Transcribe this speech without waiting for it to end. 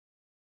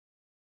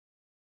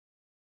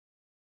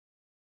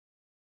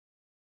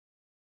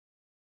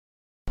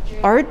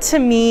Art to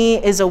me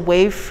is a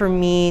way for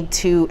me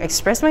to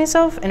express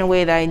myself in a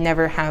way that I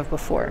never have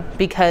before,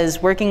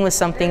 because working with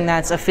something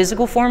that's a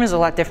physical form is a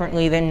lot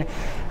differently than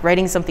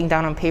writing something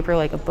down on paper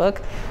like a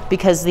book,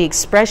 because the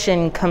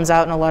expression comes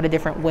out in a lot of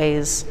different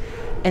ways.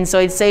 And so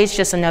I'd say it's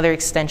just another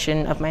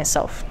extension of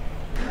myself.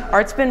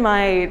 Art's been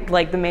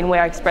the main way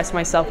I express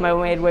myself, my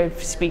main way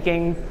of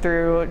speaking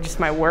through just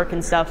my work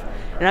and stuff.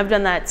 And I've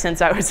done that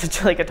since I was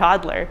such a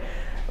toddler.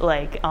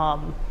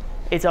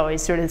 It's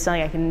always sort of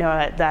something I can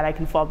know that I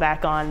can fall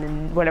back on,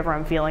 and whatever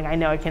I'm feeling, I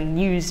know I can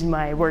use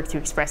my work to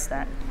express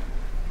that.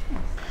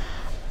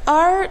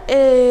 Art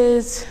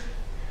is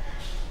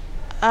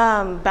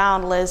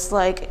boundless.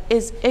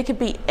 It could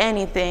be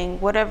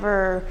anything,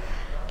 whatever.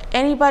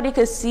 Anybody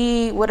could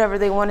see whatever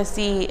they want to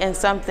see in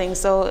something,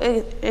 so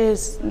it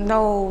is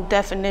no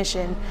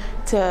definition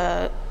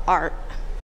to art.